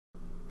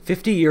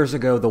50 years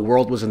ago, the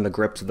world was in the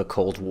grips of the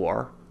Cold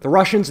War. The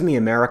Russians and the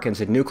Americans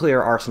had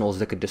nuclear arsenals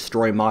that could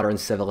destroy modern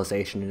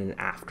civilization in an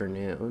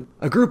afternoon.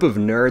 A group of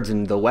nerds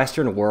in the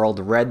Western world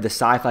read the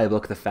sci-fi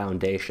book The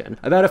Foundation,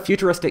 about a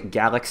futuristic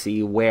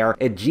galaxy where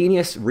a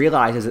genius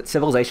realizes that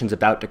civilization's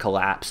about to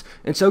collapse,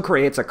 and so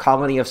creates a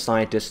colony of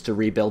scientists to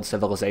rebuild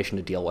civilization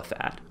to deal with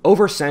that.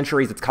 Over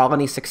centuries, its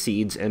colony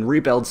succeeds and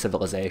rebuilds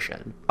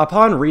civilization.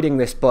 Upon reading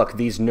this book,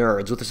 these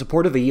nerds, with the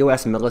support of the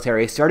US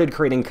military, started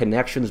creating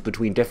connections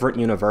between different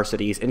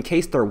universities in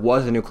case there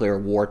was a nuclear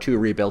war to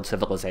rebuild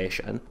civilization.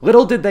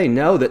 Little did they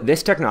know that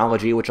this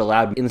technology, which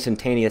allowed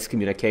instantaneous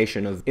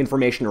communication of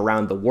information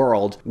around the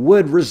world,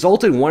 would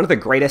result in one of the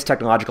greatest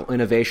technological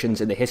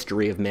innovations in the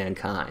history of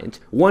mankind.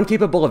 One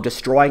capable of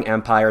destroying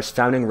empires,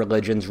 founding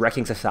religions,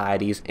 wrecking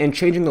societies, and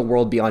changing the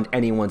world beyond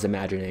anyone's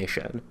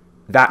imagination.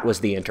 That was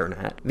the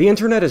internet. The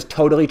internet has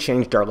totally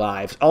changed our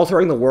lives,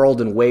 altering the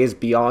world in ways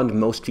beyond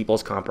most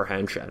people's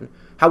comprehension.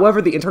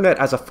 However, the internet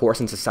as a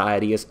force in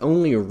society is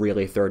only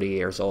really 30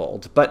 years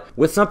old, but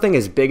with something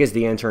as big as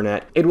the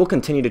internet, it will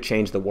continue to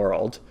change the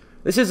world.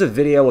 This is a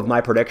video of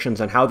my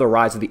predictions on how the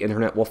rise of the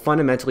internet will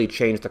fundamentally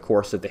change the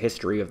course of the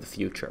history of the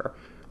future.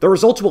 The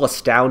results will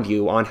astound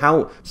you on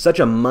how such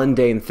a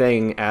mundane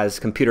thing as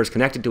computers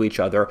connected to each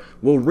other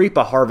will reap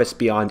a harvest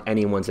beyond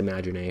anyone's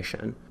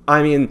imagination.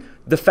 I mean,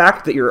 the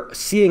fact that you're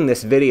seeing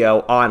this video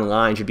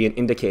online should be an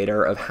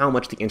indicator of how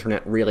much the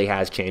internet really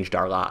has changed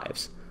our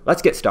lives.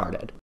 Let's get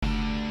started.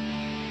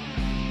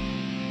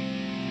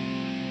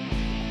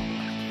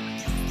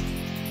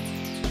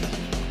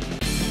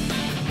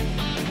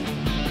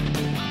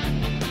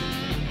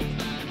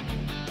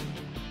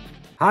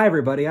 Hi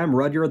everybody, I'm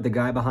Rudyard, the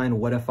guy behind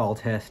What If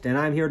Alt Hist, and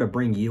I'm here to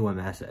bring you a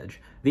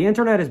message. The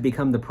internet has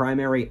become the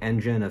primary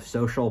engine of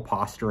social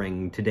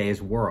posturing in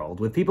today's world,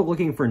 with people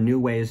looking for new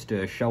ways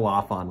to show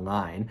off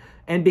online,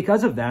 and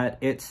because of that,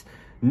 it's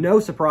no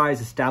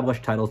surprise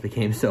Established Titles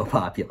became so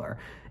popular.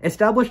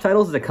 Established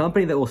Titles is a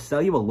company that will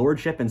sell you a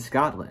lordship in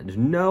Scotland.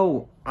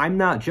 No, I'm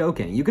not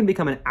joking. You can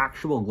become an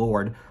actual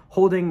lord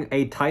holding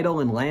a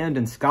title and land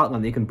in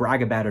Scotland that you can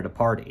brag about at a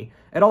party.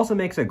 It also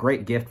makes a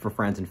great gift for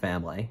friends and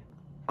family.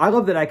 I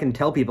love that I can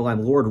tell people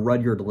I'm Lord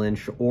Rudyard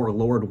Lynch or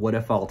Lord What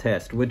If Alt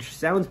Hist, which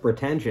sounds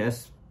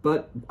pretentious,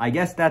 but I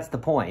guess that's the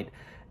point.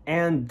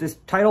 And this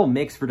title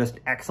makes for just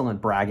excellent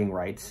bragging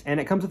rights,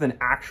 and it comes with an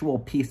actual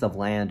piece of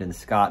land in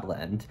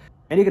Scotland.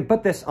 And you can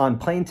put this on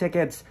plane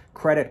tickets,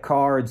 credit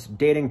cards,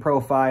 dating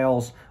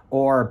profiles,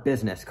 or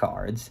business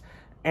cards.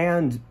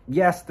 And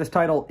yes, this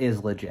title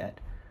is legit.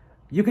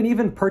 You can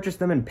even purchase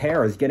them in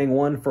pairs, getting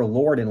one for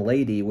Lord and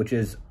Lady, which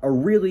is a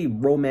really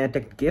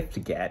romantic gift to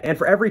get. And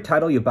for every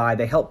title you buy,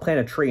 they help plant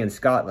a tree in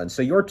Scotland,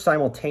 so you're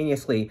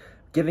simultaneously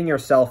giving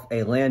yourself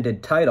a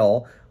landed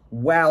title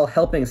while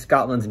helping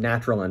Scotland's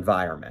natural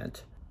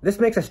environment. This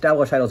makes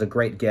Established Titles a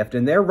great gift,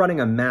 and they're running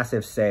a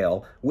massive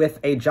sale with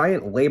a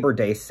giant Labor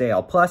Day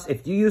sale. Plus,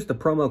 if you use the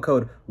promo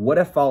code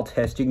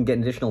WhatIfAltHist, you can get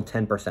an additional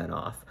 10%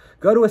 off.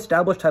 Go to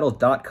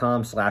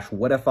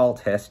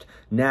establishedtitles.com/whatifalthist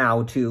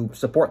now to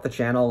support the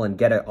channel and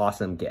get an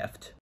awesome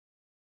gift.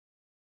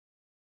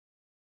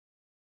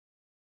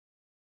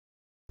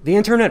 The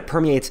internet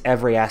permeates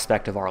every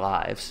aspect of our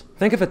lives.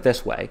 Think of it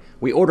this way.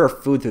 We order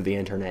food through the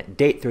internet,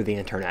 date through the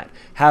internet,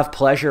 have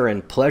pleasure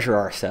and pleasure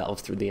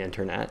ourselves through the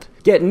internet,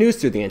 get news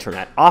through the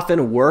internet,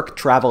 often work,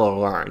 travel, or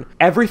learn.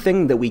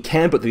 Everything that we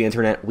can put through the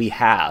internet, we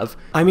have.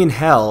 I mean,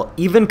 hell,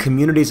 even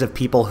communities of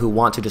people who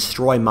want to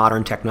destroy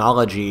modern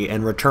technology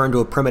and return to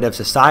a primitive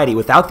society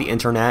without the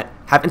internet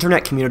have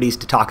internet communities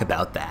to talk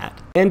about that.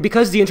 And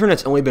because the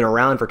internet's only been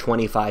around for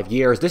 25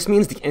 years, this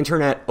means the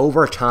internet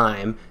over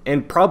time,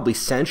 and probably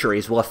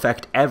centuries, will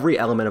affect every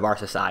element of our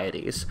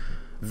societies.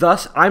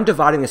 Thus, I'm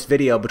dividing this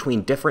video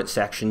between different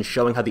sections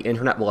showing how the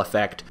internet will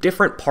affect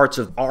different parts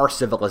of our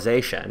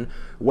civilization,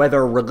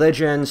 whether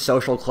religion,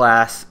 social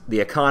class, the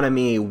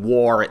economy,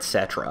 war,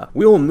 etc.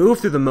 We will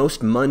move through the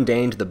most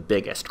mundane to the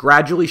biggest,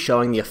 gradually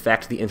showing the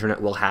effect the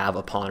internet will have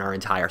upon our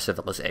entire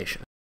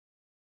civilization.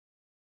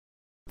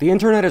 The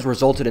internet has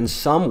resulted in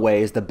some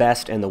ways the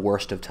best and the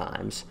worst of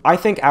times. I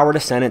think our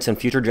descendants and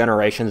future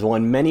generations will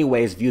in many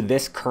ways view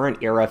this current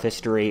era of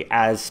history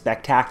as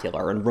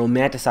spectacular and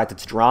romanticize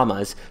its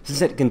dramas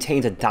since it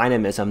contains a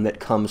dynamism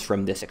that comes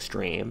from this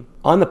extreme.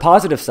 On the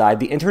positive side,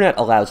 the internet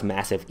allows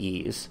massive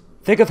ease.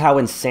 Think of how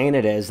insane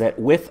it is that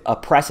with a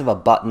press of a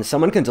button,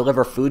 someone can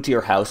deliver food to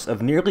your house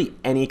of nearly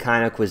any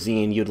kind of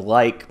cuisine you'd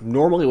like,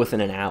 normally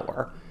within an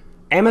hour.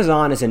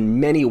 Amazon is in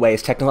many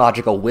ways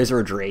technological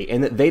wizardry in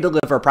that they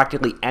deliver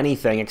practically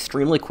anything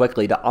extremely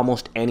quickly to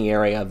almost any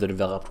area of the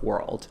developed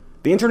world.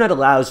 The internet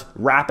allows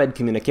rapid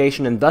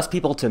communication and thus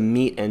people to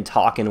meet and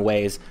talk in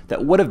ways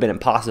that would have been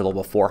impossible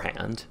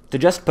beforehand. To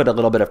just put a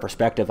little bit of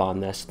perspective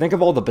on this, think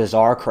of all the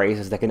bizarre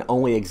crazes that can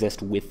only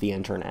exist with the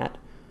internet.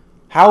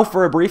 How,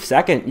 for a brief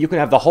second, you can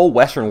have the whole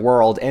Western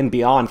world and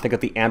beyond think of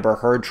the Amber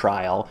Heard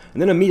trial,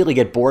 and then immediately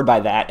get bored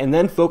by that, and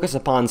then focus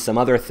upon some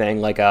other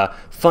thing like a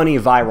funny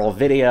viral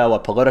video, a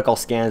political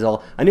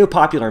scandal, a new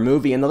popular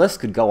movie, and the list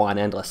could go on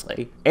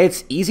endlessly.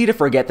 It's easy to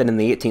forget that in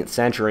the 18th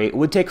century, it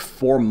would take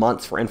 4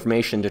 months for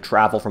information to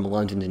travel from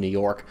London to New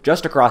York,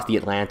 just across the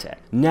Atlantic.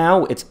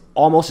 Now, it's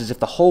almost as if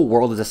the whole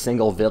world is a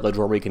single village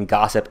where we can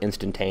gossip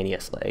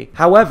instantaneously.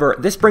 However,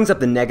 this brings up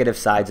the negative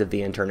sides of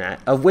the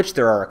internet, of which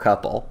there are a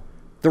couple.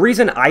 The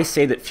reason I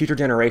say that future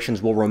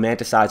generations will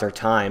romanticize our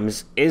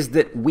times is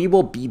that we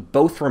will be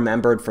both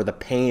remembered for the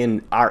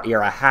pain our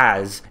era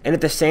has, and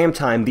at the same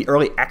time the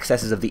early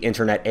excesses of the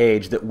internet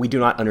age that we do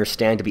not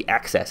understand to be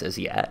excesses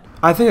yet.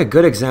 I think a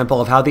good example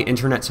of how the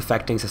internet's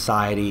affecting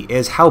society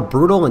is how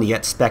brutal and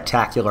yet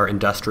spectacular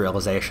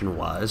industrialization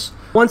was.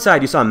 On one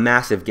side, you saw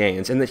massive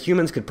gains, and that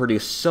humans could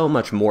produce so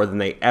much more than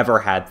they ever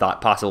had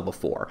thought possible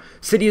before.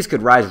 Cities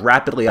could rise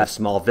rapidly out of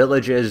small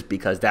villages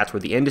because that's where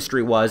the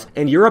industry was,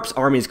 and Europe's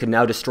armies could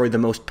now destroy the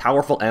most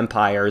powerful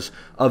empires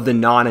of the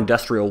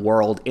non-industrial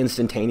world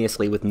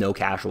instantaneously with no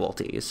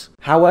casualties.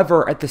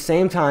 However, at the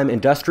same time,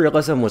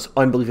 industrialism was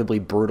unbelievably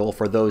brutal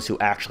for those who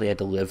actually had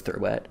to live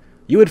through it.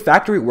 You had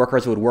factory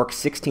workers who would work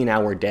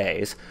 16-hour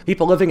days,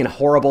 people living in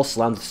horrible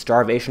slums with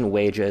starvation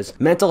wages,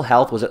 mental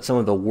health was at some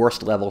of the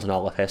worst levels in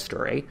all of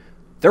history.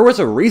 There was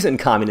a reason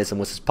communism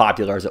was as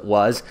popular as it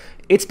was.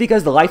 It's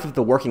because the life of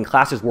the working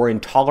classes were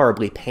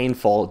intolerably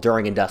painful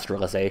during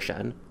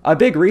industrialization. A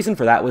big reason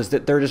for that was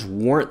that there just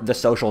weren't the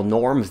social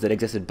norms that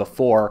existed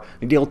before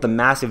to deal with the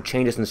massive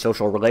changes in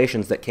social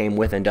relations that came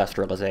with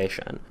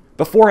industrialization.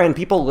 Beforehand,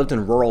 people lived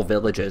in rural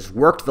villages,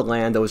 worked the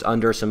land that was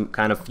under some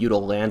kind of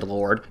feudal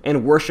landlord,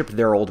 and worshipped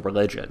their old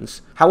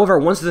religions. However,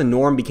 once the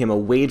norm became a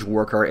wage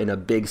worker in a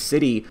big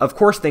city, of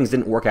course things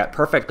didn't work out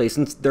perfectly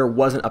since there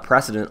wasn't a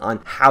precedent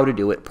on how to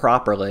do it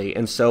properly,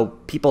 and so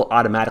people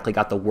automatically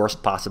got the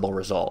worst possible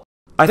result.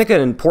 I think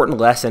an important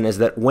lesson is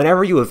that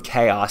whenever you have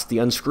chaos, the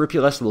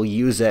unscrupulous will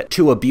use it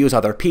to abuse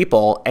other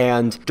people,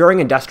 and during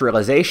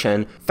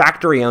industrialization,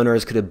 factory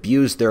owners could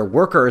abuse their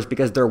workers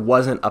because there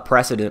wasn't a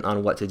precedent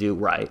on what to do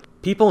right.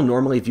 People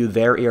normally view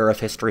their era of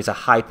history as a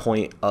high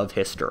point of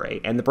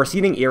history, and the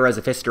preceding eras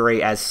of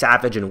history as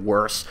savage and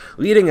worse,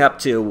 leading up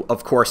to,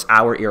 of course,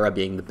 our era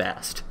being the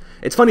best.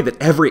 It's funny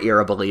that every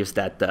era believes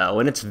that, though,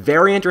 and it's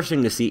very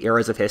interesting to see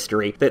eras of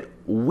history that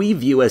we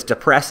view as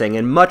depressing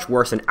and much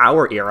worse in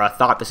our era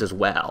thought this as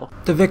well.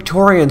 The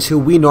Victorians, who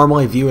we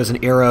normally view as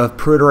an era of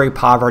prudery,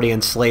 poverty,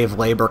 and slave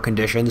labor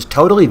conditions,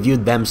 totally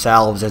viewed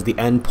themselves as the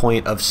end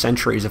point of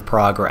centuries of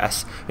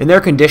progress, and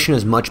their condition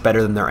is much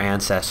better than their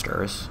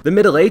ancestors. The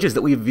Middle Ages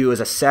that we view as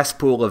a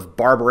cesspool of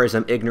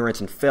barbarism, ignorance,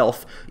 and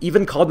filth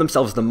even called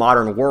themselves the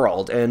modern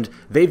world, and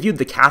they viewed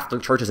the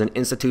Catholic Church as an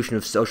institution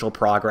of social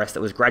progress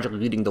that was gradually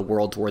leading the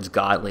world towards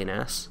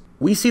godliness.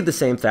 We see the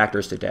same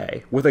factors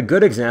today, with a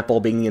good example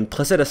being the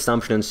implicit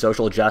assumption in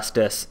social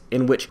justice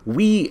in which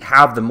we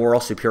have the moral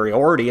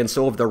superiority and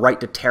so have the right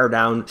to tear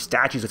down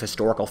statues of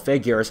historical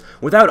figures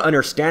without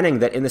understanding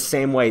that in the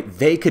same way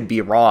they could be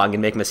wrong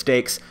and make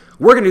mistakes,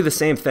 we're going to do the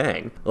same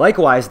thing.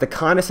 Likewise, the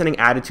condescending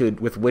attitude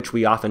with which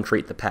we often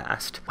treat the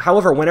past.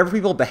 However, whenever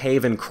people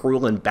behave in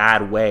cruel and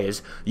bad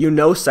ways, you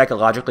know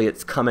psychologically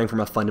it's coming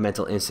from a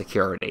fundamental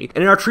insecurity.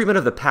 And in our treatment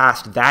of the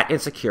past, that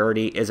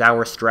insecurity is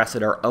our stress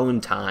at our own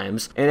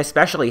times, and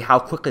especially how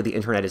quickly the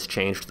internet has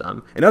changed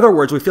them. In other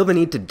words, we feel the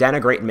need to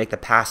denigrate and make the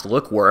past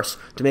look worse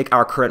to make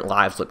our current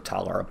lives look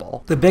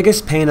tolerable. The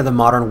biggest pain of the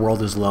modern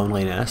world is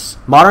loneliness.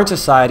 Modern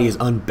society is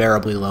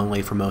unbearably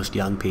lonely for most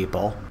young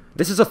people.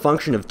 This is a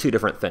function of two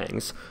different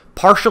things.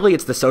 Partially,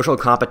 it's the social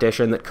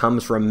competition that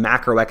comes from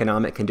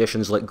macroeconomic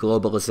conditions like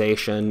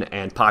globalization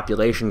and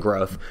population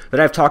growth that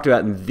I've talked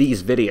about in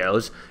these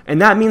videos, and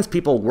that means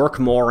people work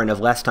more and have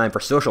less time for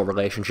social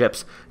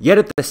relationships, yet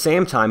at the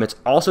same time, it's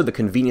also the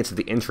convenience of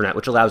the internet,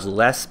 which allows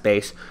less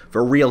space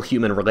for real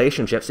human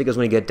relationships, because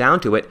when you get down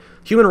to it,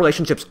 human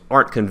relationships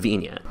aren't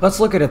convenient. Let's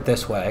look at it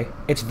this way.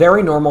 It's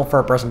very normal for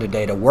a person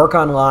today to work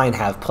online,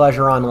 have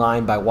pleasure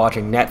online by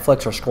watching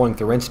Netflix or scrolling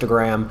through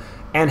Instagram,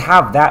 and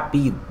have that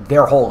be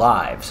their whole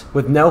lives,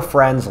 with no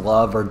friends,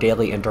 love, or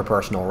daily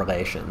interpersonal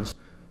relations.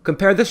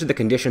 Compare this to the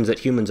conditions that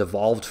humans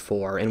evolved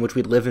for, in which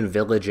we live in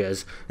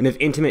villages and have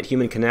intimate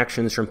human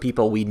connections from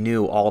people we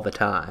knew all the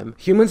time.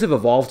 Humans have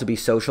evolved to be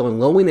social, and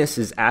loneliness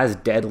is as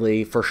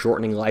deadly for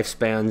shortening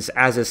lifespans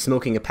as is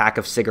smoking a pack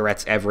of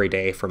cigarettes every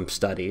day from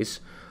studies.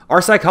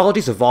 Our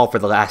psychology's evolved for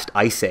the last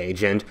ice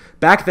age, and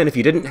back then if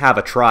you didn't have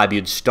a tribe,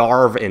 you'd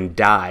starve and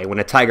die when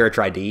a tiger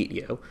tried to eat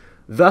you.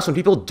 Thus, when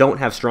people don't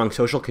have strong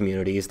social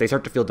communities, they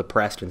start to feel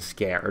depressed and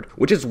scared,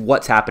 which is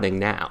what's happening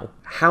now.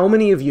 How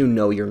many of you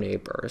know your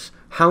neighbors?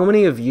 How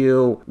many of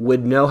you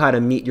would know how to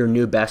meet your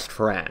new best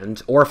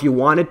friend? Or if you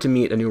wanted to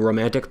meet a new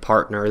romantic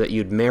partner that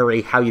you'd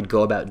marry, how you'd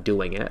go about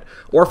doing it?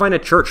 Or find a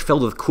church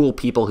filled with cool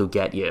people who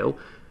get you?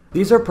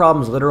 These are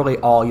problems literally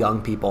all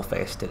young people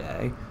face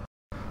today.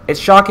 It's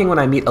shocking when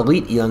I meet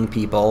elite young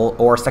people,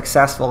 or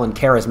successful and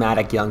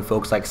charismatic young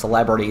folks like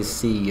celebrities,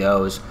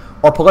 CEOs,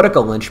 or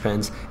political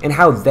linchpins, and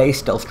how they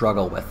still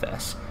struggle with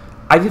this.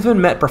 I've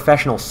even met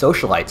professional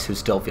socialites who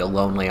still feel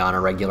lonely on a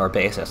regular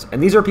basis,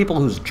 and these are people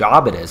whose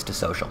job it is to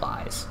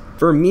socialize.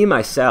 For me,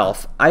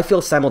 myself, I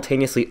feel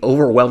simultaneously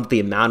overwhelmed with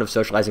the amount of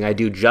socializing I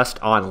do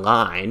just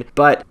online,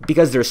 but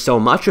because there's so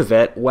much of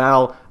it,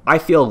 well, I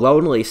feel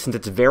lonely since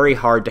it's very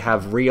hard to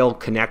have real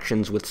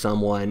connections with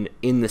someone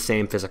in the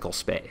same physical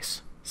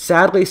space.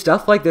 Sadly,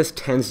 stuff like this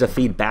tends to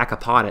feed back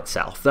upon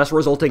itself, thus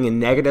resulting in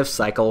negative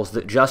cycles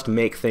that just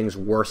make things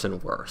worse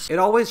and worse. It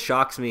always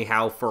shocks me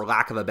how, for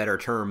lack of a better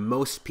term,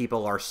 most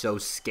people are so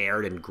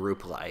scared and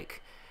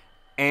group-like.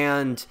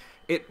 And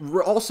it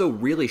also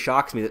really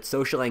shocks me that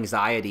social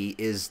anxiety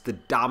is the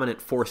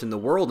dominant force in the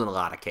world in a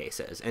lot of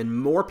cases, and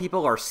more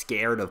people are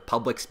scared of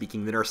public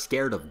speaking than are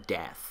scared of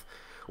death.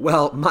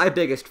 Well, my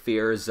biggest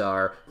fears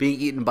are being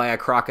eaten by a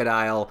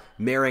crocodile,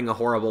 marrying a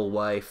horrible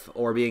wife,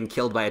 or being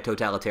killed by a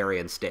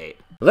totalitarian state.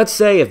 Let's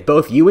say if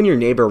both you and your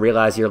neighbor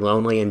realize you're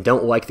lonely and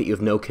don't like that you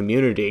have no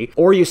community,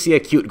 or you see a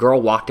cute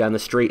girl walk down the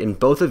street and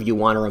both of you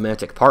want a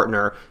romantic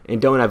partner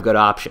and don't have good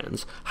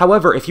options.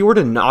 However, if you were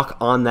to knock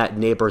on that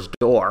neighbor's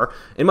door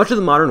in much of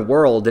the modern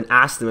world and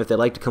ask them if they'd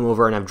like to come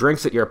over and have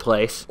drinks at your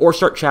place, or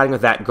start chatting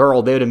with that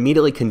girl, they would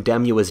immediately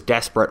condemn you as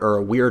desperate or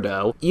a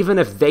weirdo, even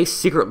if they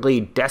secretly,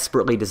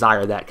 desperately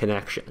desire that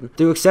connection.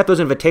 To accept those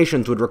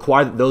invitations would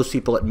require that those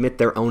people admit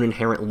their own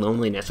inherent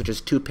loneliness, which is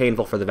too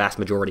painful for the vast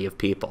majority of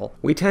people.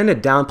 We tend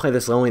to downplay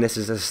this loneliness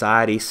as a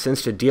society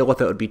since to deal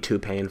with it would be too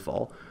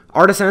painful.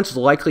 Our descendants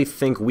will likely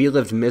think we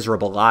lived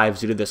miserable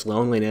lives due to this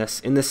loneliness,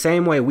 in the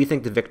same way we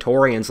think the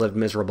Victorians lived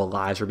miserable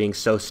lives for being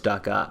so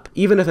stuck up,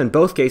 even if in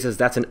both cases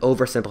that's an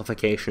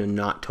oversimplification and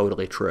not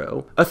totally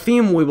true. A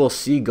theme we will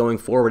see going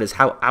forward is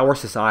how our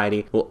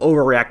society will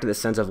overreact to this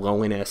sense of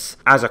loneliness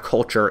as a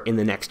culture in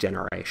the next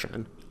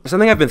generation.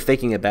 Something I've been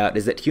thinking about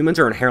is that humans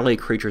are inherently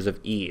creatures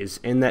of ease,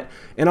 in that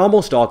in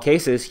almost all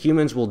cases,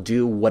 humans will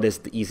do what is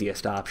the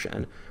easiest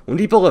option. When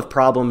people have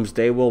problems,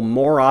 they will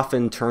more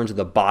often turn to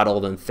the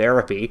bottle than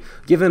therapy,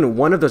 given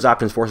one of those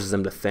options forces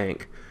them to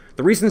think.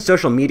 The reason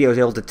social media was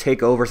able to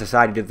take over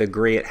society to the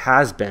degree it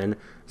has been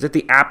is that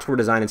the apps were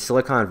designed in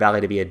Silicon Valley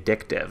to be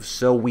addictive,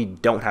 so we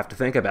don't have to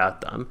think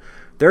about them.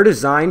 They're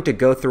designed to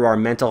go through our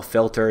mental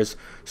filters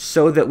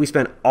so that we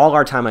spend all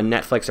our time on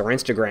Netflix or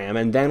Instagram,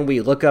 and then we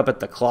look up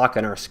at the clock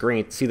on our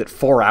screen to see that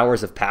 4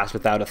 hours have passed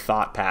without a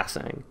thought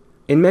passing.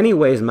 In many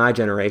ways, my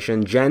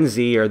generation, Gen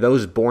Z, or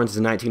those born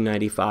since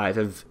 1995,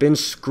 have been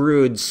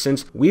screwed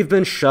since we've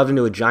been shoved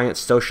into a giant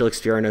social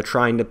experiment of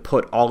trying to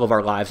put all of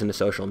our lives into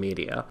social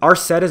media. Our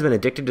set has been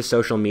addicted to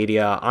social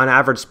media, on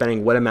average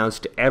spending what amounts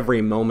to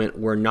every moment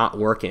we're not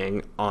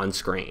working on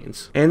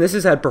screens. And this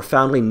has had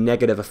profoundly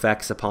negative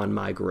effects upon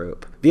my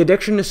group. The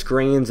addiction to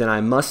screens, and I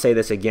must say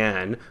this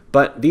again,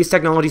 but these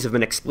technologies have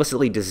been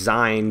explicitly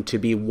designed to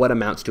be what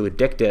amounts to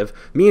addictive,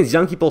 means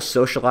young people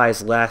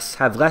socialize less,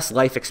 have less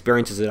life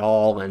experiences at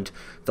all, and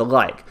the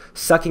like,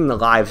 sucking the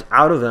lives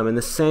out of them in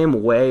the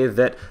same way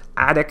that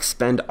addicts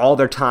spend all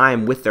their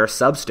time with their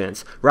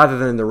substance rather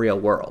than in the real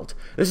world.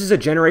 This is a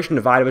generation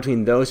divided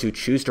between those who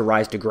choose to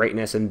rise to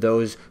greatness and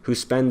those who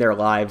spend their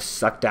lives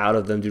sucked out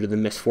of them due to the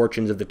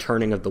misfortunes of the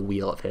turning of the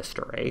wheel of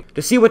history.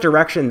 To see what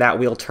direction that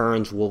wheel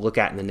turns, we'll look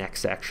at in the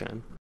next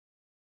section.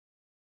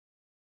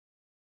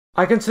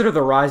 I consider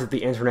the rise of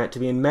the internet to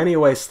be in many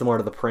ways similar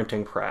to the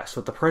printing press.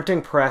 With the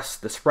printing press,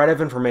 the spread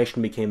of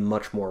information became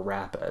much more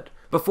rapid.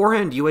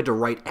 Beforehand, you had to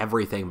write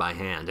everything by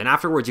hand, and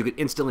afterwards you could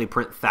instantly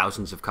print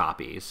thousands of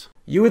copies.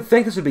 You would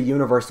think this would be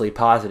universally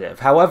positive.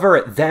 However,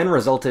 it then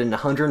resulted in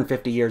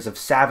 150 years of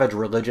savage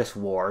religious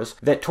wars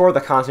that tore the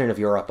continent of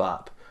Europe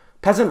up.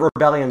 Peasant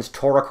rebellions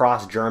tore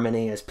across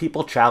Germany as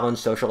people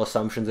challenged social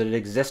assumptions that had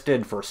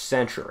existed for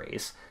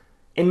centuries.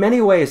 In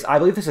many ways, I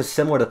believe this is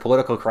similar to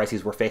political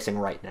crises we're facing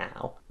right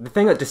now. The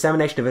thing with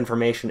dissemination of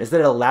information is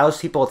that it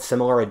allows people with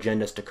similar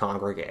agendas to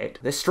congregate.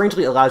 This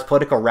strangely allows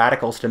political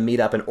radicals to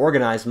meet up and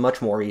organize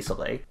much more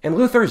easily. In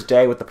Luther's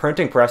day, with the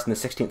printing press in the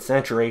 16th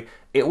century,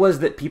 it was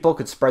that people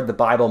could spread the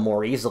Bible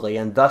more easily,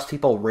 and thus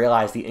people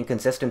realized the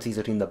inconsistencies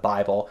between the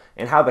Bible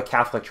and how the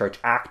Catholic Church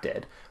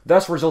acted,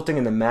 thus resulting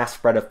in the mass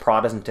spread of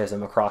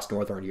Protestantism across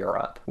Northern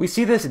Europe. We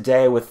see this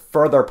today with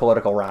further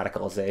political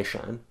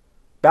radicalization.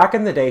 Back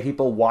in the day,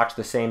 people watched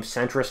the same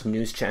centrist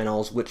news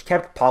channels which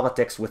kept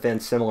politics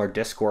within similar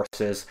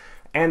discourses,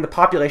 and the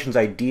population's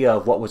idea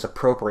of what was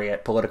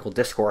appropriate political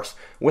discourse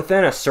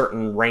within a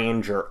certain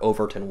range or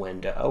Overton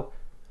window.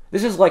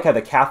 This is like how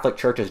the Catholic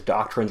Church's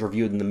doctrines were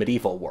viewed in the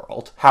medieval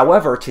world.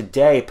 However,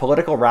 today,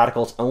 political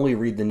radicals only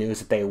read the news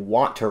that they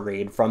want to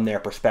read from their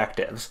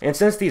perspectives. And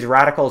since these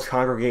radicals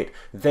congregate,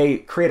 they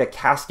create a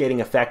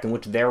cascading effect in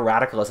which their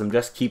radicalism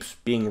just keeps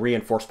being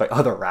reinforced by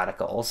other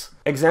radicals.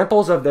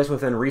 Examples of this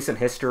within recent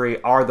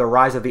history are the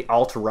rise of the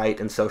alt-right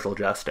and social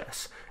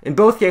justice. In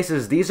both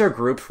cases, these are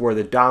groups where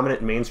the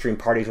dominant mainstream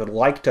parties would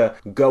like to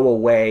go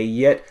away,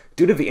 yet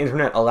due to the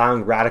internet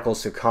allowing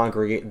radicals to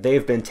congregate,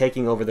 they've been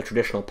taking over the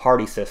traditional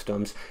party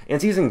systems and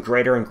seizing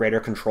greater and greater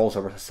controls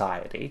over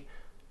society.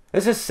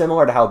 This is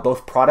similar to how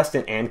both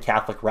Protestant and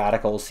Catholic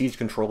radicals seized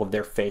control of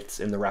their faiths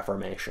in the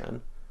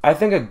Reformation. I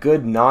think a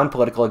good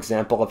non-political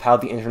example of how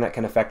the internet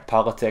can affect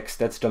politics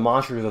that's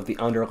demonstrative of the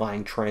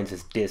underlying trends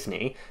is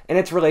Disney, and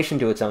its relation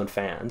to its own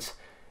fans.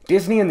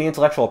 Disney and the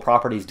intellectual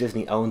properties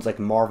Disney owns, like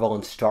Marvel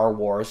and Star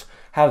Wars,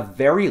 have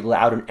very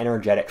loud and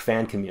energetic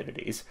fan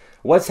communities.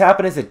 What's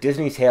happened is that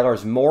Disney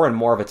tailors more and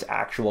more of its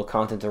actual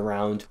content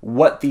around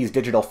what these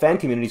digital fan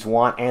communities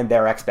want and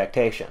their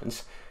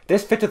expectations.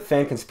 This fits with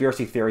fan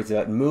conspiracy theories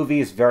about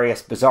movies,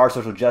 various bizarre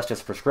social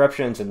justice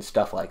prescriptions, and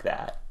stuff like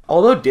that.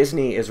 Although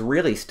Disney is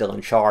really still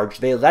in charge,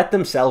 they let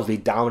themselves be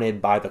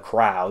dominated by the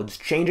crowds,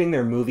 changing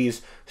their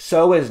movies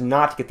so as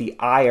not to get the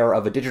ire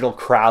of a digital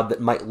crowd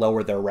that might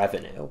lower their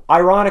revenue.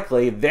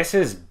 Ironically, this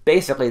is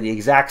basically the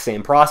exact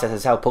same process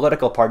as how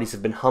political parties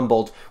have been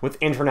humbled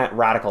with internet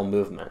radical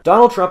movement.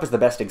 Donald Trump is the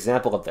best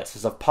example of this,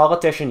 as a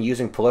politician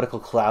using political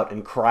clout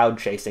and crowd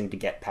chasing to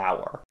get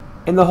power.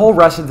 In the whole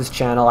rest of this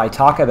channel, I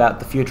talk about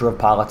the future of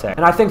politics,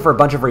 and I think for a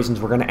bunch of reasons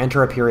we're going to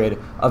enter a period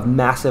of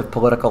massive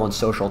political and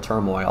social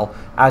turmoil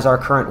as our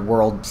current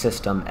world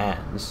system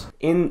ends.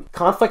 In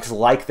conflicts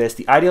like this,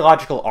 the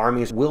ideological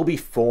armies will be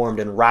formed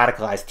and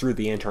radicalized through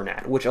the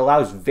internet, which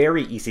allows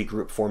very easy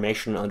group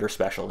formation under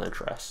special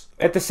interests.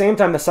 At the same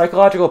time, the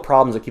psychological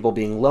problems of people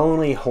being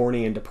lonely,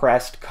 horny, and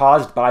depressed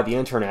caused by the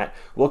internet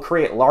will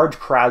create large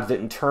crowds that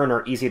in turn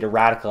are easy to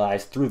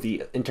radicalize through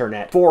the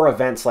internet for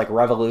events like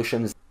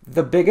revolutions.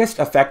 The biggest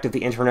effect of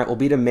the internet will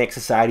be to make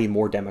society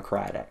more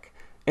democratic.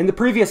 In the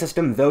previous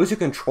system, those who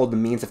controlled the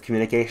means of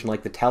communication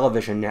like the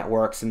television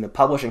networks and the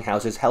publishing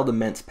houses held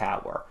immense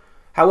power.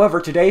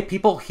 However, today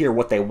people hear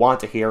what they want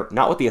to hear,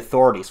 not what the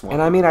authorities want.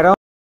 And I mean,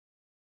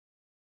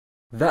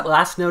 that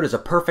last note is a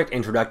perfect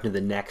introduction to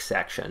the next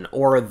section,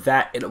 or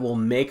that it will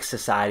make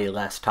society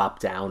less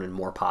top-down and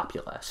more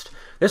populist.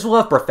 This will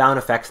have profound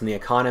effects in the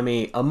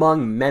economy,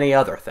 among many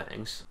other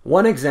things.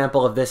 One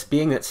example of this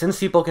being that since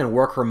people can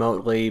work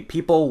remotely,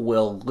 people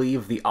will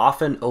leave the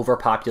often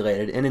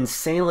overpopulated and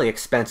insanely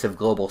expensive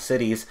global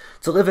cities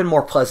to live in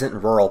more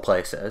pleasant rural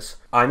places.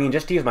 I mean,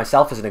 just to use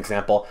myself as an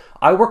example,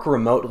 I work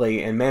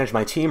remotely and manage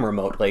my team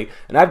remotely,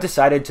 and I've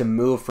decided to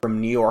move from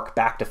New York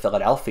back to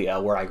Philadelphia,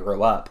 where I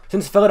grew up.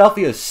 Since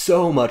Philadelphia is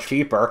so much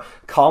cheaper,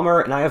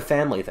 calmer, and I have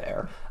family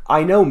there.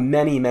 I know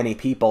many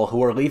people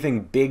who are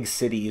leaving big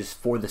cities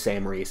for the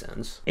same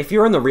reasons. If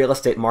you're in the real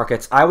estate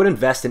markets, I would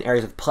invest in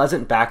areas with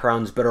pleasant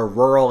backgrounds but are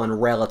rural and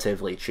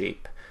relatively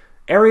cheap.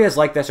 Areas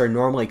like this are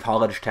normally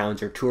college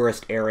towns or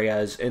tourist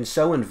areas, and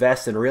so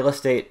invest in real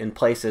estate in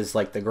places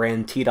like the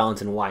Grand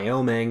Tetons in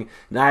Wyoming,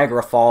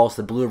 Niagara Falls,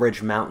 the Blue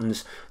Ridge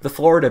Mountains, the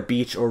Florida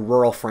Beach, or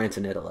rural France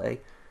and Italy.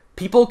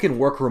 People can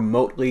work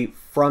remotely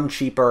from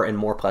cheaper and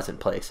more pleasant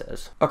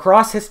places.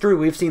 Across history,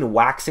 we've seen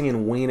waxing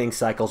and waning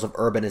cycles of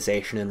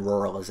urbanization and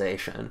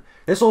ruralization.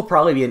 This will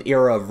probably be an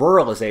era of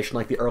ruralization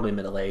like the early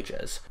Middle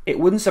Ages. It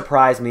wouldn't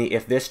surprise me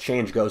if this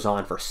change goes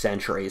on for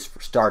centuries,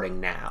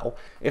 starting now.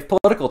 If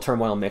political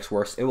turmoil makes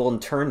worse, it will in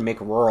turn make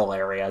rural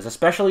areas,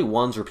 especially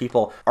ones where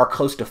people are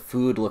close to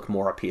food, look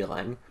more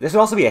appealing. This would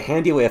also be a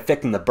handy way of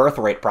fixing the birth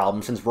rate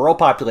problem, since rural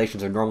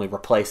populations are normally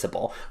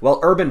replaceable,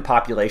 while urban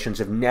populations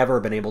have never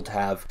been able to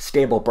have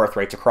stable birth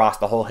rates across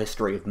the whole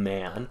history of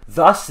man.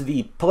 Thus,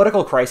 the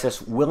political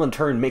crisis will in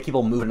turn make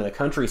people move into the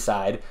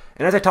countryside,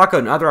 and as I talk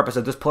about in other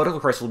episodes, this political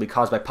crisis will be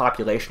caused by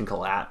population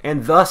collapse,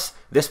 and thus,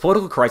 this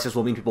political crisis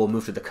will mean people will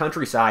move to the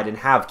countryside and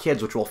have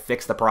kids, which will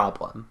fix the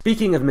problem.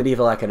 Speaking of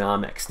medieval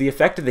economics, the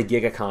effect of the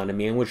gig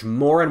economy, in which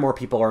more and more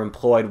people are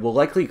employed, will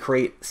likely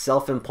create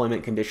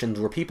self-employment conditions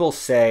where people,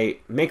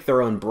 say, make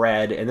their own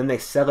bread, and then they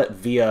sell it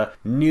via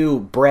new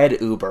bread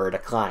Uber to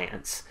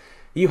clients.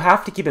 You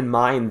have to keep in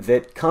mind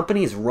that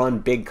companies run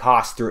big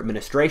costs through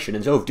administration,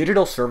 and so if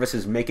digital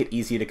services make it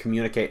easy to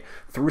communicate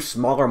through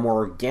smaller, more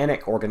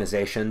organic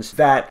organizations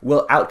that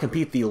will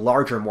outcompete the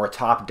larger, more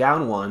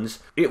top-down ones,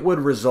 it would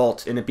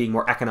result in it being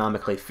more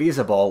economically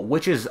feasible,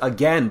 which is,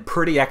 again,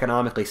 pretty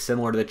economically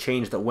similar to the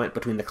change that went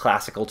between the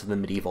classical to the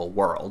medieval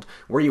world,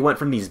 where you went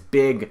from these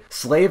big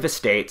slave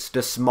estates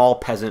to small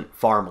peasant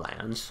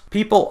farmlands.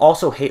 People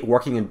also hate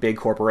working in big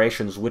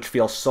corporations, which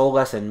feel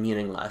soulless and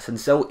meaningless, and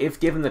so if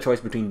given the choice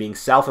between being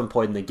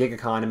self-employed in the gig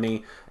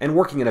economy and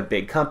working in a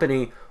big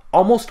company,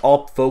 almost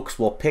all folks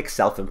will pick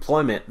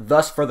self-employment,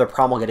 thus further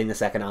promulgating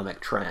this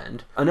economic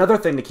trend. Another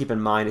thing to keep in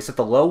mind is that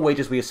the low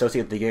wages we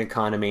associate with the gig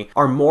economy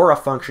are more a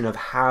function of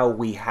how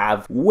we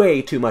have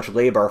way too much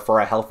labor for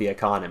a healthy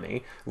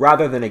economy,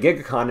 rather than a gig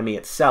economy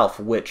itself,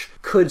 which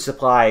could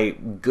supply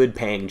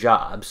good-paying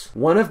jobs.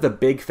 One of the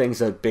big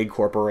things of big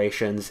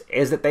corporations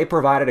is that they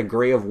provide a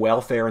degree of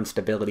welfare and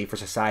stability for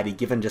society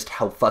given just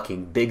how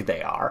fucking big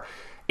they are.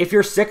 If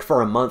you're sick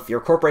for a month, your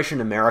corporation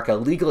in America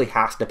legally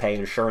has to pay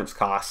insurance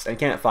costs and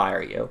can't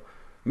fire you.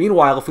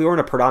 Meanwhile, if we were in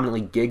a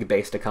predominantly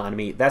gig-based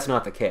economy, that's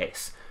not the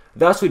case.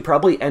 Thus, we'd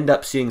probably end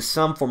up seeing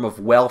some form of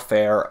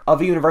welfare of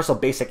a universal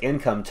basic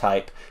income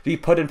type to be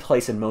put in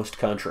place in most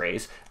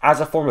countries, as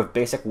a form of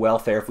basic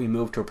welfare if we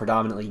move to a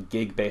predominantly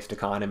gig-based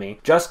economy,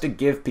 just to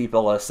give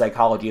people a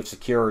psychology of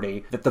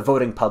security that the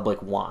voting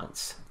public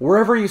wants.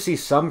 Wherever you see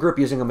some group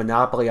using a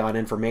monopoly on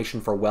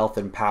information for wealth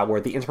and power,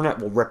 the internet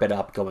will rip it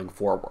up going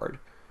forward.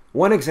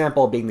 One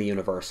example being the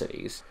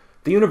universities.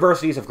 The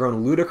universities have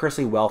grown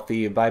ludicrously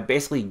wealthy by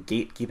basically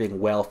gatekeeping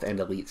wealth and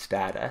elite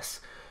status.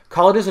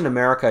 Colleges in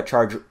America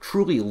charge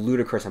truly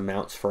ludicrous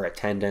amounts for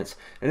attendance,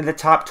 and in the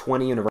top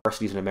 20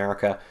 universities in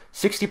America,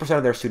 60%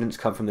 of their students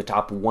come from the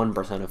top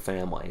 1% of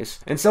families,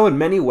 and so in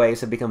many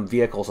ways have become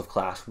vehicles of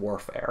class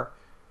warfare.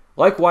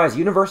 Likewise,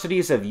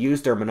 universities have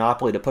used their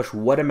monopoly to push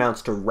what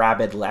amounts to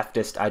rabid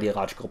leftist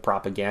ideological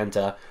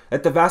propaganda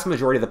that the vast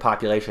majority of the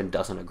population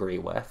doesn't agree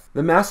with.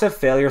 The massive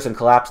failures and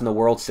collapse in the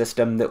world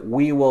system that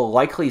we will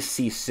likely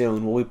see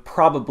soon will be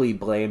probably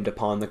blamed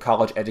upon the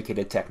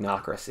college-educated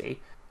technocracy.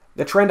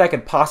 The trend I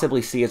could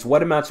possibly see is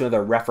what amounts to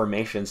another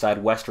reformation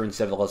inside Western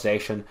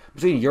civilization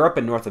between Europe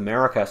and North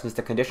America, since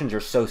the conditions are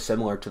so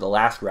similar to the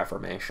last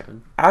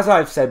Reformation. As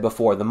I've said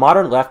before, the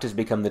modern left has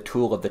become the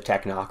tool of the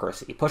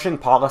technocracy, pushing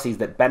policies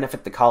that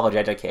benefit the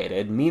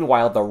college-educated.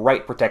 Meanwhile, the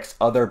right protects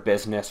other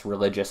business,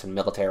 religious, and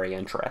military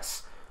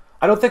interests.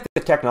 I don't think the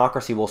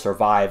technocracy will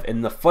survive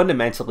in the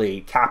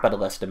fundamentally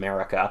capitalist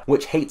America,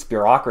 which hates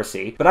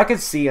bureaucracy, but I could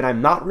see, and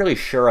I'm not really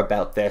sure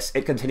about this,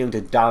 it continuing to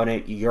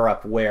dominate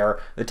Europe where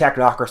the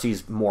technocracy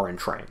is more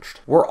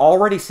entrenched. We're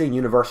already seeing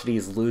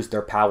universities lose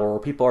their power, where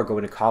people are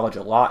going to college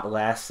a lot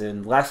less,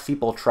 and less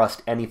people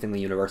trust anything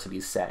the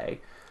universities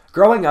say.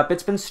 Growing up,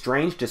 it's been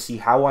strange to see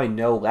how I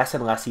know less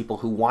and less people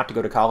who want to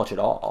go to college at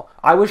all.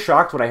 I was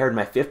shocked when I heard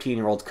my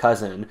 15-year-old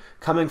cousin,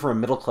 coming from a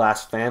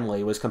middle-class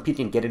family, was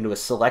competing to get into a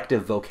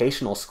selective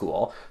vocational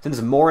school,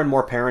 since more and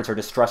more parents are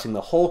distrusting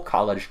the whole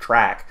college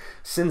track,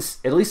 since,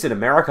 at least in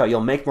America, you'll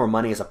make more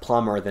money as a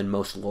plumber than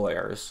most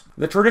lawyers.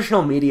 The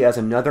traditional media is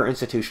another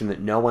institution that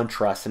no one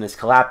trusts and is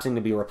collapsing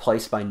to be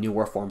replaced by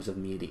newer forms of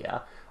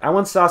media. I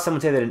once saw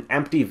someone say that an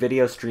empty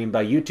video stream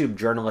by YouTube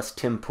journalist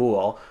Tim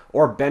Pool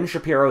or Ben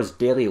Shapiro's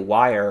Daily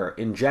Wire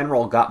in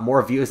general got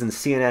more views than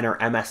CNN or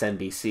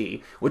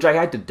MSNBC, which I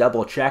had to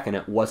double check and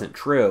it wasn't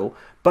true.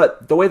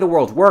 But the way the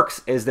world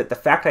works is that the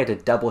fact I had to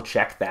double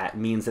check that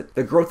means that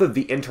the growth of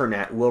the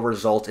internet will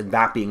result in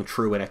that being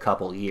true in a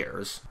couple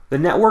years. The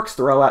networks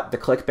throw out the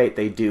clickbait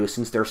they do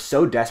since they're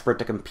so desperate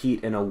to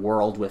compete in a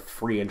world with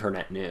free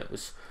internet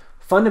news.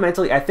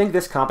 Fundamentally, I think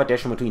this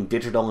competition between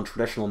digital and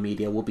traditional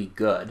media will be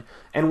good,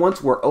 and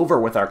once we're over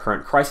with our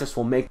current crisis,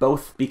 will make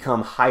both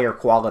become higher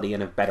quality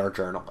and of better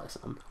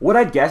journalism. What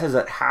I'd guess is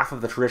that half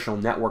of the traditional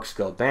networks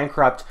go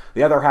bankrupt,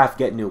 the other half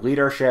get new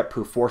leadership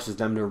who forces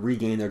them to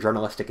regain their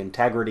journalistic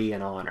integrity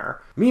and honor.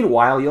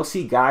 Meanwhile, you'll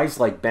see guys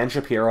like Ben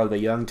Shapiro, the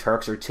Young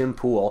Turks, or Tim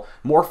Pool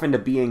morph into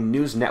being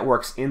news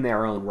networks in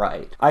their own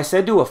right. I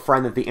said to a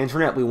friend that the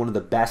internet will be one of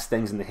the best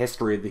things in the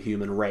history of the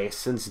human race,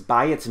 since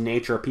by its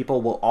nature,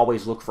 people will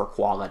always look for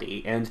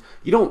quality, and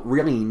you don't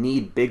really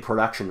need big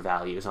production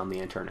values on the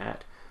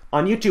internet.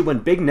 On YouTube, when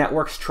big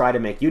networks try to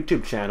make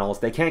YouTube channels,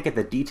 they can't get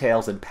the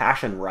details and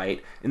passion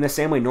right in the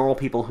same way normal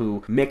people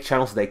who make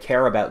channels they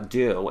care about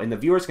do, and the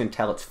viewers can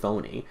tell it's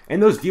phony.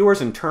 And those viewers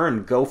in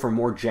turn go for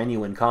more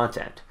genuine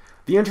content.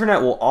 The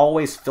internet will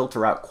always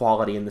filter out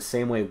quality in the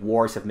same way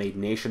wars have made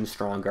nations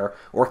stronger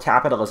or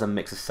capitalism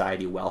makes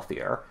society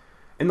wealthier.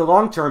 In the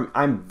long term,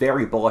 I'm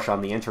very bullish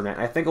on the internet,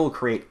 and I think it will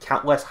create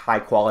countless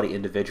high-quality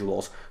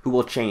individuals who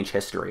will change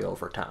history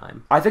over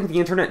time. I think the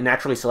internet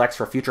naturally selects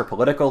for future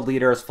political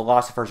leaders,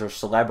 philosophers, or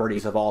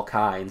celebrities of all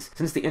kinds,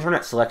 since the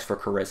internet selects for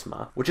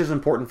charisma, which is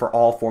important for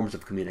all forms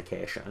of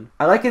communication.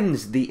 I liken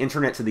the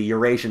internet to the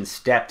Eurasian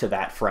steppe to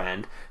that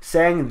friend,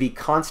 saying the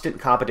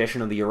constant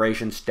competition of the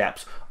Eurasian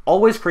steppes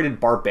always created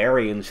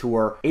barbarians who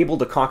were able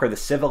to conquer the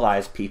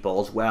civilized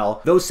peoples, while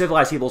those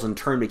civilized peoples in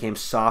turn became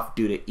soft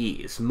due to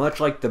ease, much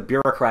like the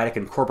bureaucratic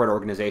and corporate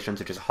organizations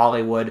such as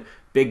Hollywood,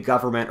 big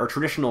government, or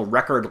traditional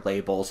record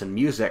labels and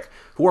music,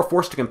 who are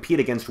forced to compete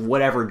against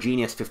whatever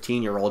genius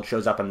 15-year-old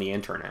shows up on the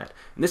internet.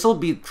 And this will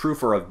be true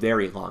for a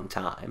very long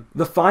time.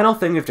 The final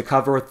thing we have to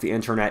cover with the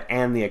internet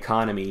and the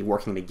economy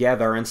working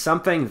together, and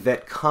something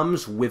that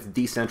comes with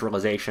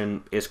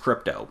decentralization, is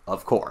crypto,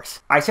 of course.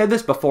 I said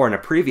this before in a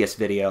previous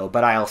video,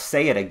 but I'll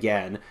say it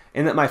again,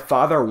 in that my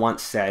father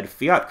once said,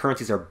 fiat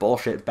currencies are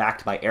bullshit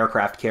backed by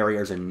aircraft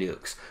carriers and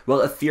nukes,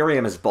 while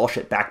Ethereum is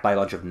bullshit backed by a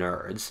bunch of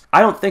nerds.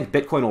 I don't think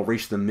Bitcoin will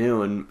reach the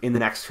moon in the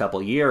next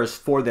couple years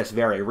for this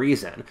very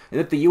reason, and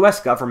that the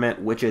US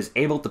government, which is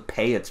able to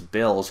pay its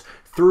bills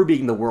through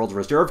being the world's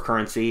reserve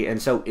currency,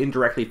 and so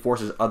indirectly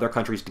forces other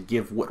countries to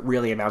give what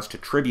really amounts to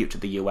tribute to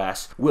the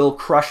US, will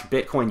crush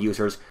Bitcoin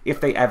users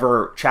if they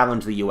ever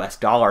challenge the US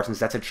dollar, since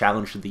that's a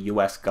challenge to the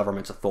US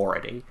government's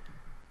authority.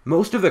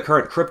 Most of the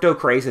current crypto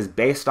craze is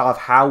based off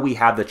how we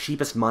have the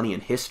cheapest money in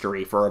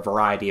history for a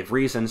variety of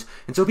reasons,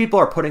 and so people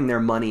are putting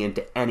their money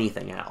into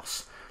anything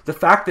else. The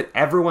fact that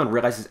everyone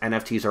realizes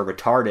NFTs are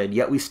retarded,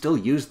 yet we still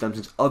use them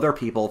since other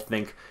people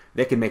think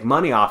they can make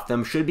money off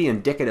them, should be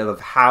indicative of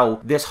how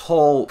this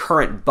whole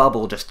current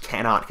bubble just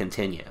cannot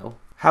continue.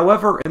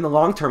 However, in the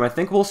long term, I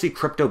think we'll see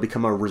crypto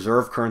become a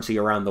reserve currency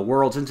around the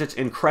world, since it's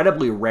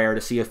incredibly rare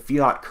to see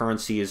fiat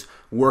currencies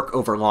work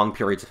over long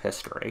periods of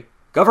history.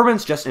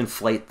 Governments just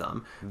inflate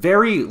them.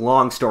 Very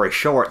long story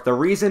short, the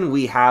reason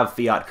we have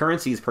fiat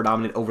currencies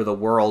predominant over the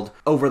world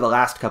over the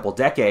last couple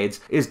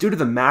decades is due to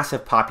the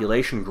massive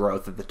population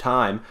growth at the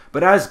time,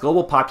 but as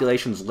global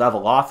populations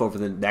level off over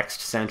the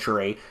next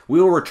century,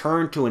 we will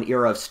return to an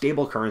era of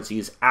stable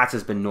currencies as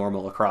has been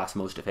normal across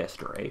most of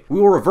history. We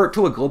will revert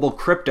to a global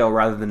crypto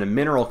rather than a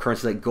mineral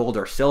currency like gold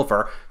or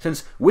silver,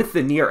 since with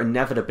the near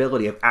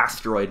inevitability of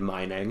asteroid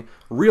mining,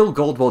 real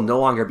gold will no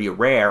longer be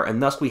rare,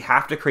 and thus we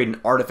have to create an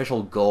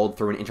artificial gold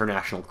through an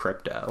international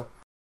crypto.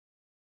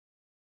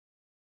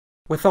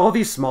 With all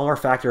these smaller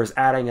factors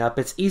adding up,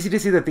 it's easy to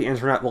see that the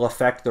internet will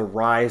affect the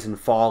rise and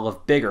fall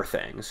of bigger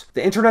things.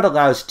 The internet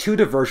allows two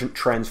divergent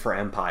trends for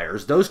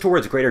empires, those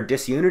towards greater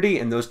disunity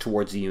and those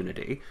towards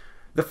unity.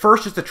 The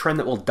first is the trend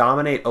that will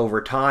dominate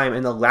over time,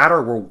 and the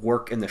latter will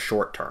work in the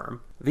short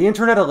term. The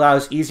internet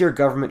allows easier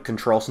government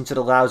control since it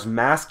allows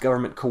mass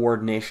government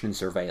coordination and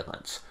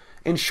surveillance.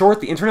 In short,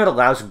 the internet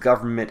allows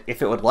government,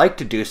 if it would like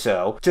to do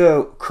so,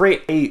 to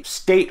create a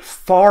state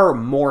far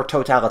more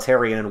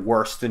totalitarian and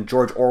worse than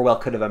George Orwell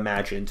could have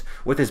imagined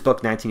with his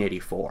book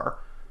 1984.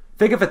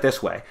 Think of it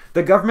this way.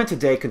 The government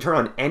today can turn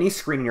on any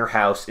screen in your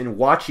house and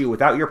watch you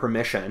without your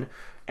permission,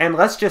 and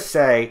let's just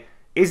say,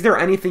 is there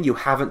anything you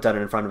haven't done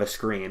in front of a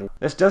screen?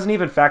 This doesn't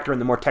even factor in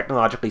the more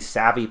technologically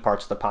savvy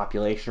parts of the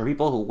population, or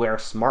people who wear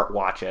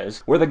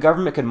smartwatches, where the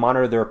government can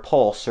monitor their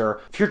pulse,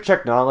 or future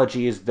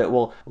technologies that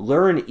will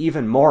learn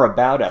even more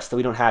about us that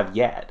we don't have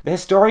yet. The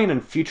historian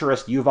and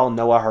futurist Yuval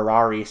Noah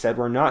Harari said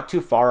we're not too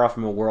far off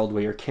from a world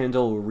where your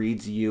Kindle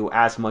reads you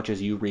as much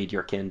as you read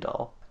your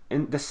Kindle.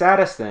 And the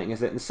saddest thing is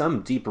that in some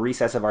deep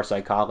recess of our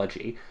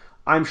psychology,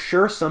 I'm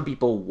sure some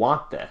people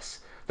want this.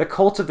 The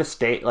cult of the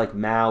state, like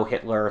Mao,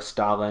 Hitler, or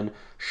Stalin,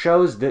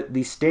 shows that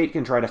the state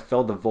can try to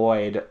fill the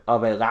void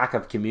of a lack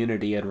of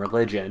community and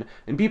religion,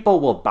 and people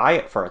will buy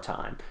it for a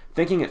time,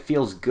 thinking it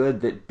feels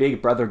good that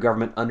Big Brother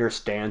government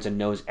understands and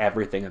knows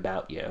everything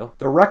about you.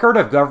 The record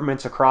of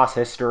governments across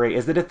history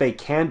is that if they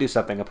can do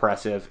something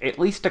oppressive, at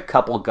least a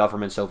couple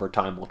governments over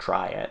time will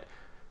try it.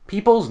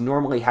 Peoples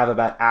normally have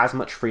about as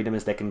much freedom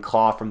as they can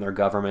claw from their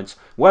governments,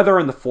 whether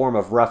in the form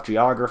of rough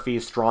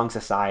geographies, strong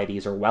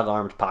societies, or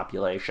well-armed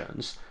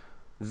populations.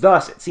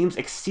 Thus, it seems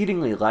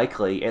exceedingly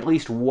likely at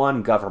least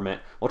one government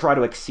will try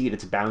to exceed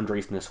its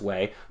boundaries in this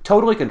way,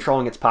 totally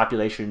controlling its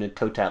population in a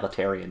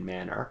totalitarian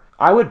manner.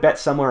 I would bet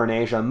somewhere in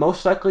Asia,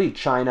 most likely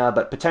China,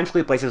 but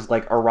potentially places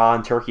like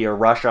Iran, Turkey, or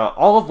Russia,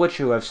 all of which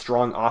who have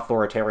strong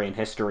authoritarian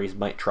histories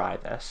might try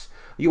this.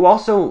 You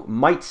also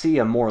might see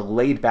a more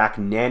laid-back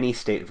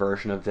nanny-state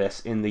version of this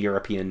in the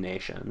European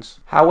nations.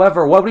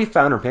 However, what we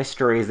found from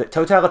history is that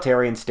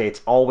totalitarian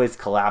states always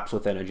collapse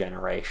within a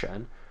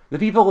generation. The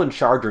people in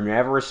charge are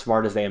never as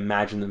smart as they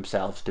imagine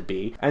themselves to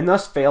be, and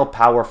thus fail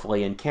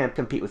powerfully and can't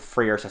compete with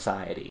freer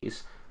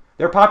societies.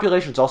 Their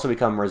populations also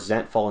become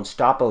resentful and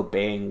stop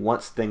obeying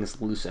once things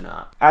loosen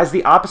up. As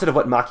the opposite of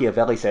what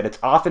Machiavelli said, it's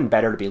often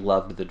better to be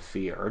loved than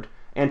feared,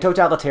 and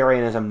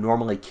totalitarianism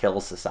normally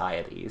kills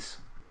societies.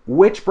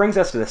 Which brings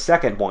us to the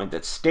second point,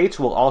 that states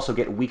will also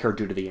get weaker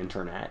due to the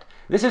internet.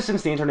 This is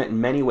since the internet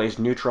in many ways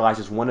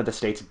neutralizes one of the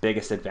state's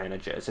biggest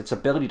advantages, its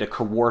ability to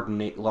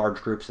coordinate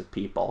large groups of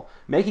people,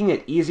 making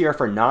it easier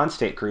for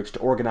non-state groups to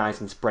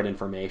organize and spread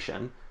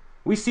information.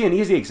 We see an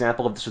easy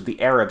example of this with the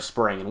Arab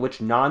Spring, in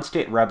which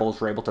non-state rebels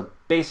were able to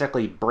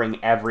basically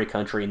bring every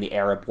country in the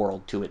Arab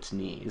world to its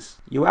knees.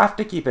 You have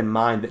to keep in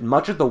mind that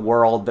much of the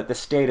world that the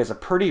state is a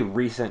pretty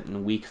recent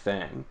and weak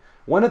thing.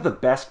 One of the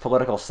best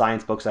political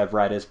science books I've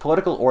read is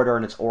Political Order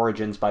and Its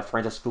Origins by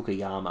Francis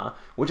Fukuyama,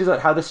 which is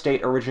about how the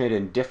state originated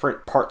in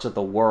different parts of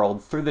the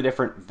world through the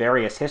different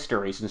various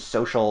histories and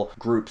social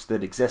groups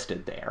that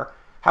existed there.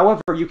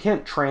 However, you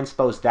can't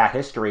transpose that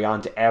history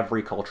onto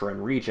every culture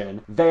and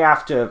region. They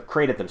have to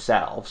create it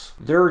themselves.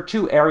 There are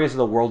two areas of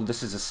the world where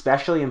this is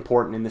especially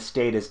important and the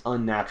state is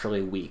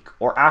unnaturally weak,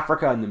 or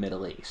Africa and the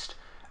Middle East.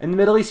 In the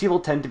Middle East, people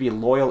tend to be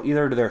loyal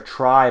either to their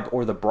tribe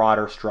or the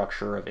broader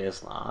structure of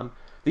Islam.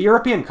 The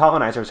European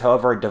colonizers,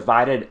 however,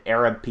 divided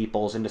Arab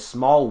peoples into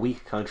small,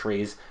 weak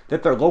countries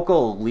that their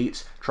local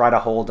elites try to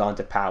hold on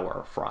to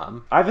power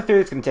from. I have a theory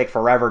that's going to take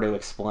forever to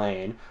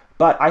explain,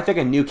 but I think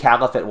a new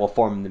caliphate will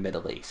form in the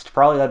Middle East,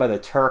 probably led by the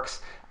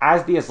Turks,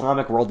 as the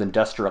Islamic world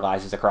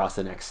industrializes across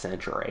the next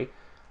century.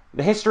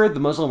 The history of the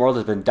Muslim world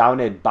has been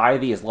dominated by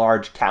these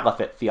large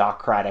caliphate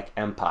theocratic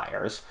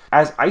empires.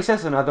 As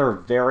ISIS and other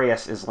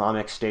various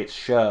Islamic states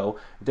show,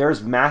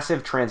 there's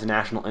massive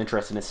transnational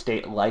interest in a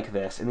state like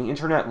this, and the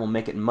internet will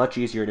make it much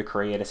easier to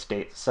create a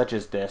state such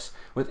as this,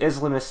 with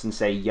Islamists in,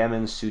 say,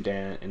 Yemen,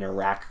 Sudan, and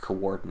Iraq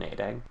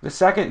coordinating. The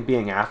second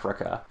being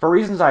Africa. For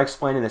reasons I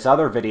explained in this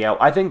other video,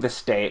 I think the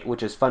state,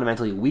 which is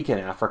fundamentally weak in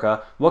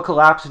Africa, will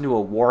collapse into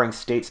a warring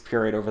states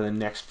period over the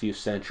next few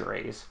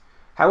centuries.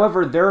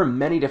 However, there are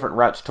many different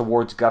routes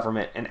towards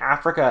government, and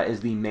Africa is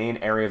the main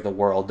area of the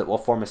world that will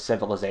form a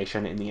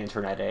civilization in the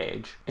internet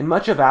age. In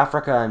much of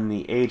Africa in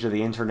the age of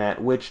the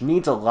internet, which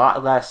needs a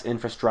lot less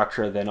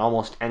infrastructure than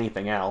almost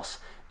anything else,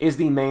 is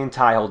the main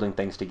tie holding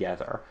things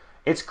together.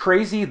 It's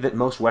crazy that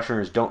most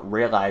Westerners don't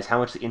realize how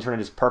much the internet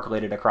has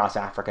percolated across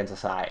African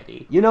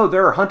society. You know,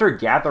 there are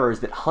hunter-gatherers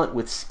that hunt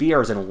with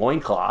spears and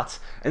loincloths,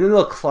 and then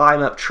they'll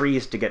climb up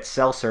trees to get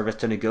cell service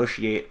to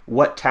negotiate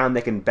what town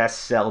they can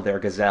best sell their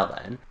gazelle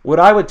in. What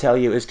I would tell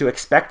you is to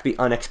expect the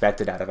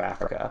unexpected out of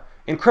Africa.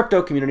 In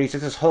crypto communities,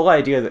 there's this whole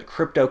idea that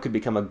crypto could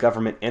become a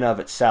government in of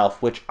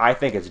itself, which I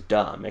think is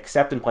dumb,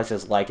 except in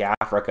places like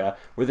Africa,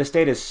 where the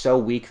state is so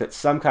weak that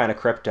some kind of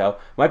crypto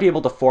might be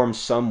able to form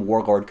some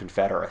warlord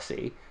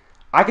confederacy.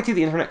 I could see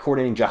the internet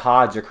coordinating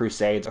jihads or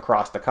crusades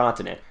across the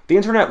continent. The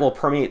internet will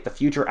permeate the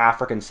future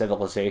African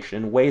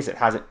civilization in ways it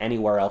hasn't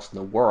anywhere else in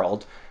the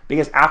world,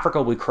 because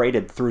Africa will be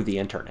created through the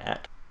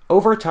internet.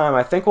 Over time,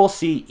 I think we'll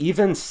see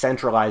even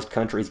centralized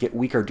countries get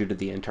weaker due to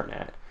the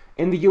internet.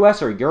 In the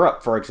US or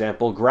Europe, for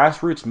example,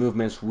 grassroots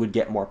movements would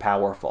get more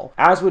powerful,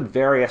 as would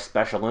various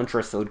special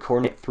interests that would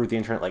coordinate through the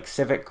internet, like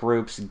civic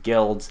groups,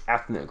 guilds,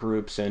 ethnic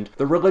groups, and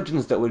the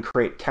religions that would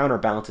create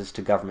counterbalances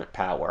to government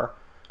power.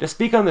 To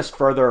speak on this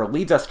further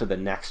leads us to the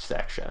next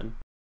section.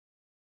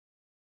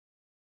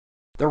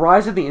 The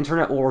rise of the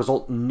internet will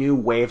result in new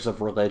waves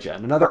of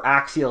religion, another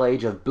axial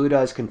age of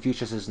Buddhas,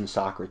 Confuciuses, and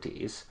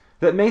Socrates.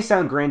 That may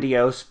sound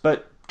grandiose,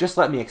 but just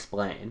let me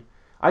explain.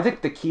 I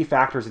think the key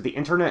factor is that the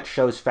internet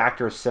shows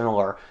factors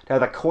similar to how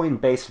the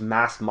coin-based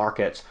mass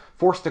markets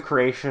forced the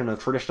creation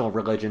of traditional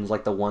religions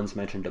like the ones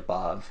mentioned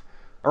above.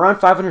 Around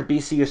 500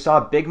 BC, you saw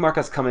big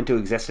markets come into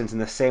existence in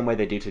the same way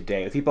they do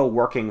today, with people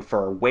working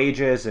for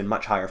wages and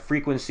much higher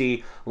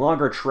frequency,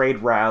 longer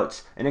trade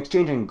routes, and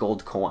exchanging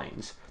gold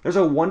coins. There's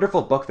a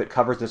wonderful book that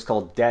covers this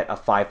called Debt: A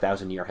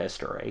 5,000-Year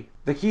History.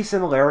 The key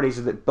similarities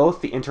are that both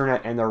the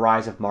internet and the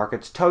rise of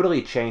markets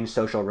totally changed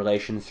social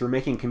relations through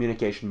making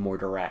communication more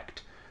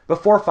direct.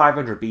 Before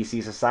 500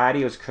 BC,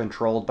 society was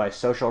controlled by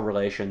social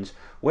relations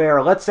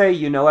where, let's say,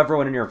 you know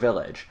everyone in your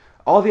village.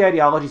 All the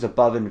ideologies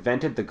above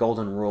invented the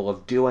golden rule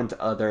of do unto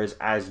others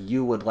as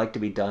you would like to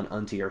be done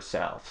unto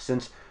yourself,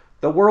 since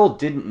the world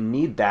didn't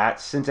need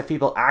that, since if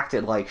people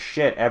acted like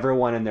shit,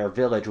 everyone in their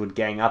village would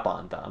gang up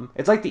on them.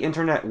 It's like the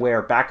internet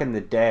where, back in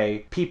the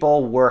day,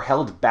 people were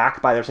held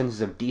back by their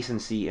senses of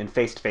decency in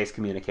face-to-face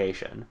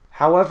communication.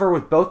 However,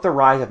 with both the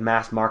rise of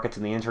mass markets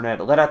and the internet,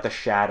 it let out the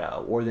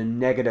shadow, or the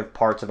negative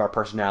parts of our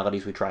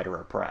personalities we try to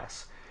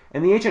repress.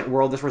 In the ancient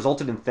world, this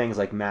resulted in things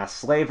like mass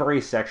slavery,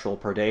 sexual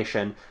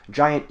predation,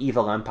 giant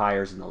evil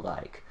empires, and the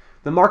like.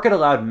 The market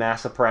allowed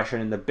mass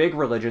oppression, and the big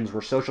religions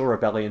were social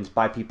rebellions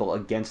by people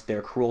against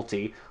their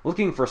cruelty,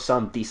 looking for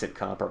some decent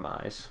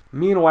compromise.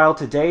 Meanwhile,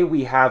 today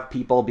we have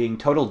people being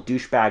total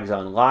douchebags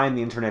online,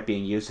 the internet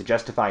being used to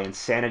justify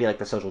insanity like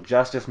the social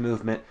justice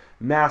movement,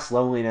 mass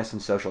loneliness,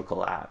 and social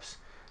collapse.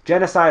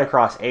 Genocide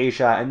across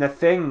Asia, and the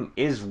thing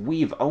is,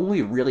 we've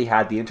only really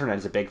had the internet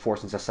as a big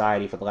force in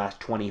society for the last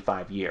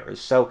 25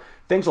 years, so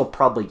things will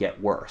probably get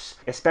worse,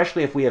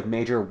 especially if we have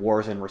major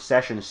wars and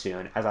recessions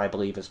soon, as I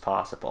believe is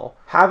possible.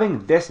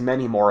 Having this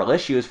many moral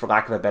issues, for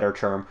lack of a better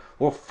term,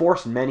 will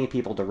force many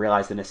people to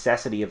realize the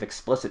necessity of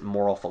explicit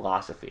moral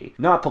philosophy,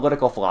 not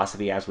political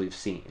philosophy as we've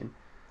seen.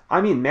 I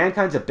mean,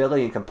 mankind's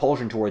ability and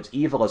compulsion towards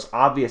evil is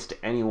obvious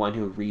to anyone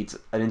who reads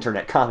an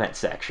internet comment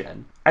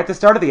section. At the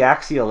start of the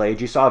Axial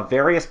Age, you saw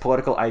various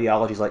political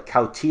ideologies like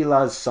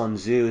Kautila's, Sun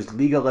Tzu's,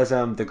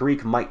 legalism, the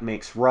Greek might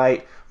makes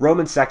right,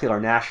 Roman secular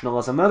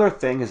nationalism, and other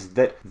things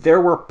that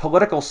there were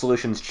political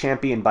solutions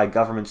championed by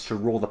governments to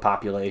rule the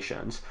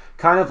populations,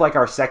 kind of like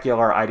our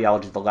secular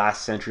ideologies of the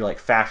last century like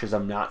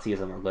fascism,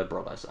 Nazism, or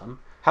liberalism.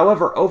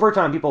 However, over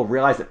time people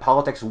realized that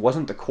politics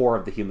wasn't the core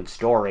of the human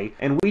story,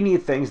 and we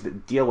need things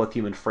that deal with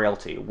human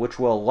frailty, which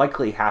will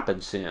likely happen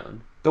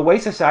soon. The way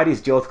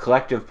societies deal with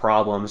collective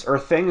problems are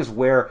things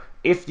where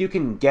if you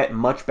can get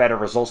much better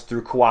results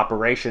through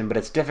cooperation, but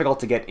it's difficult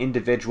to get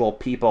individual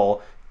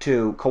people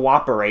to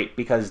cooperate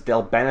because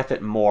they'll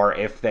benefit more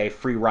if they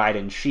free ride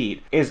and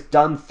cheat, is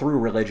done through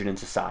religion in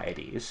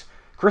societies.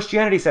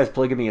 Christianity says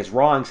polygamy is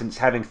wrong since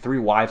having 3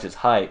 wives is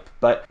hype,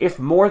 but if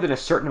more than a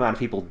certain amount of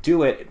people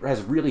do it, it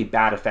has really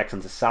bad effects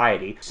on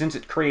society, since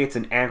it creates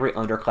an angry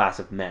underclass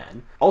of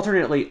men.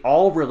 Alternately,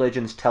 all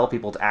religions tell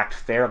people to act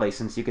fairly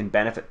since you can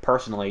benefit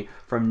personally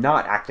from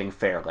not acting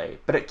fairly,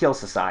 but it kills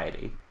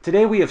society.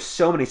 Today we have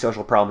so many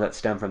social problems that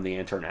stem from the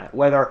internet,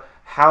 whether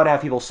how to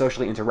have people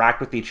socially interact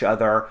with each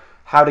other,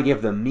 how to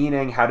give them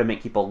meaning, how to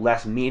make people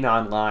less mean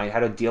online, how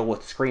to deal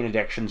with screen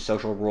addiction,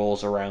 social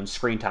rules around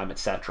screen time,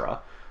 etc.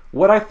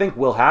 What I think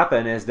will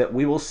happen is that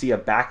we will see a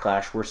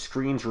backlash where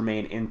screens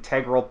remain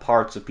integral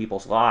parts of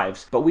people's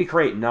lives, but we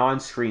create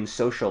non-screen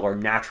social or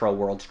natural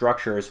world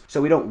structures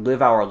so we don't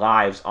live our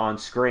lives on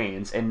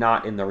screens and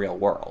not in the real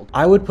world.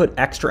 I would put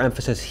extra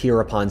emphasis here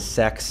upon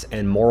sex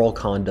and moral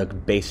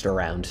conduct based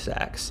around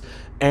sex.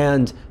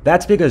 And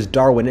that's because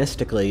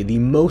darwinistically, the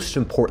most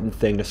important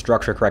thing to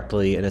structure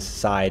correctly in a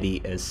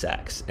society is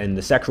sex and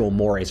the sexual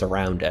mores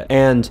around it.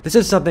 And this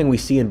is something we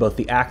see in both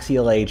the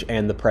axial age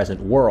and the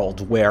present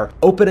world, where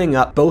opening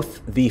up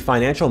both the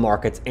financial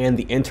markets and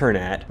the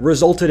internet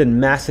resulted in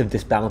massive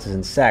disbalances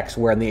in sex,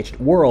 where in the ancient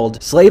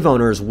world, slave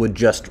owners would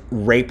just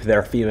rape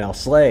their female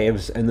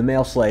slaves and the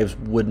male slaves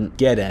wouldn't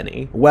get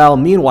any. Well,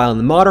 meanwhile, in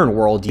the modern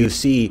world, you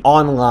see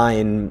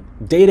online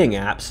dating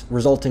apps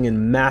resulting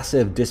in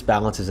massive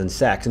disbalances in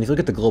sex. And if you look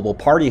at the global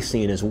party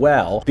scene as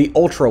well, the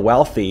ultra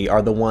wealthy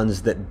are the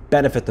ones that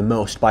benefit the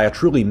most by a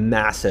truly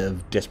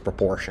massive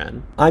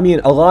disproportion. I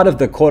mean, a lot of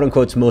the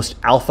quote-unquote most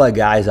alpha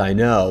guys I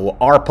know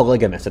are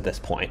polygamous at this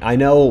point. I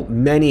know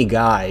many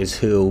guys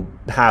who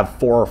have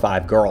 4 or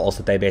 5 girls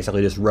that they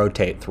basically just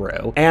rotate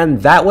through.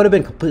 And that would have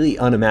been completely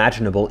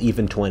unimaginable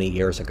even 20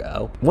 years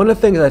ago. One of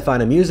the things I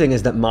find amusing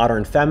is that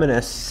modern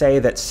feminists say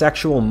that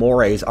sexual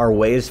mores are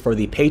ways for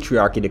the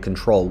patriarchy to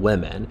control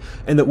women,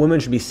 and that women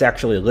should be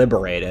sexually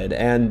liberated.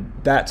 And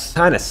that's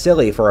kind of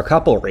silly for a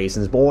couple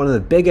reasons, but one of the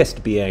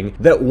biggest being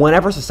that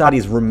whenever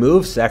societies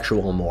remove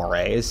sexual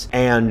mores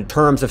and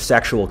terms of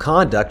sexual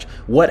conduct,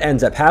 what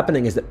ends up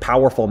happening is that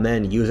powerful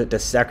men use it to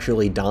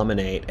sexually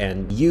dominate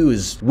and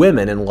use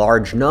women in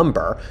large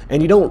number.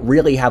 And you don't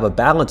really have a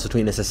balance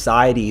between a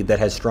society that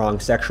has strong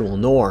sexual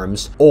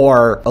norms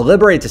or a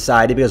liberated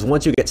society, because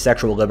once you get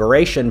sexual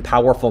liberation,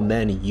 powerful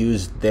men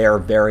use their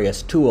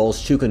various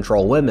tools to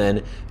control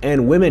women,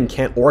 and women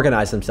can't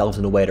organize themselves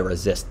in a way to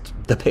resist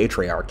the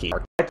patriarchy.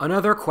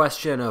 Another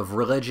question of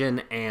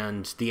religion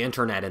and the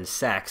internet and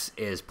sex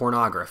is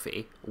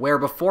pornography, where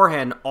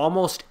beforehand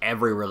almost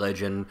every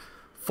religion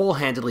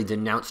full-handedly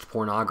denounced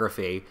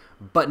pornography,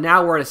 but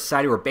now we're in a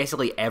society where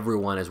basically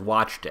everyone has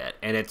watched it,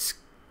 and it's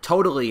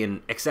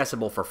totally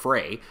accessible for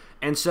free.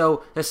 And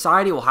so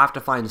society will have to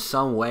find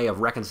some way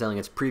of reconciling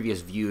its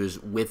previous views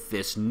with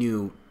this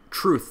new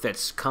truth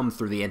that's come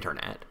through the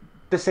internet.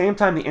 At the same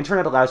time, the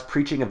internet allows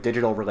preaching of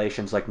digital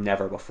relations like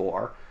never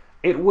before.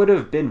 It would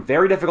have been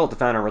very difficult to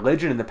found a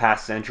religion in the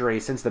past century,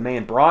 since the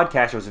main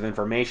broadcasters of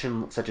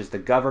information, such as the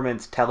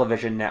governments,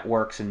 television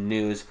networks, and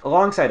news,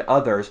 alongside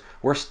others,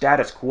 were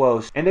status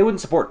quo, and they wouldn't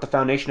support the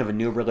foundation of a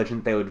new religion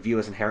that they would view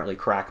as inherently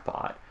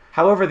crackpot.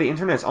 However, the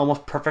internet is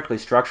almost perfectly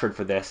structured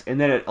for this, in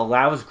that it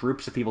allows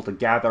groups of people to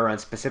gather around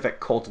specific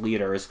cult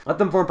leaders, let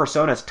them form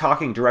personas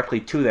talking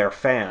directly to their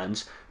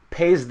fans,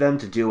 pays them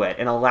to do it,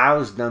 and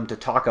allows them to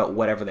talk out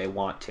whatever they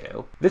want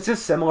to. This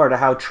is similar to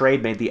how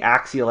trade made the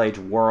axial age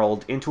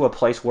world into a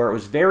place where it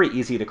was very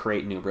easy to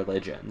create new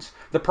religions.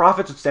 The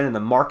prophets would stand in the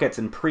markets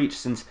and preach,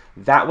 since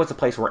that was a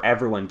place where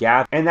everyone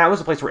gathered, and that was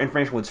a place where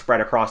information would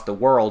spread across the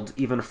world,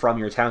 even from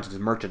your towns as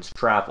merchants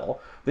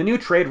travel. The new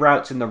trade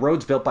routes and the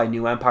roads built by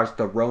new empires like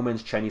the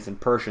Romans, Chinese, and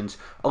Persians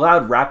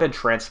allowed rapid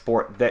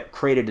transport that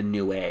created a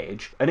new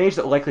age. An age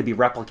that will likely be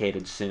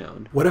replicated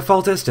soon. What a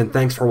faultist, and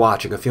thanks for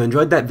watching. If you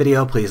enjoyed that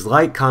video, please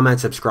like,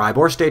 comment, subscribe,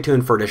 or stay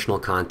tuned for additional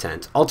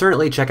content.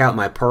 Alternately, check out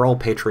my Pearl,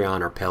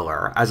 Patreon, or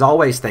Pillar. As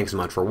always, thanks so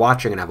much for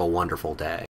watching, and have a wonderful day.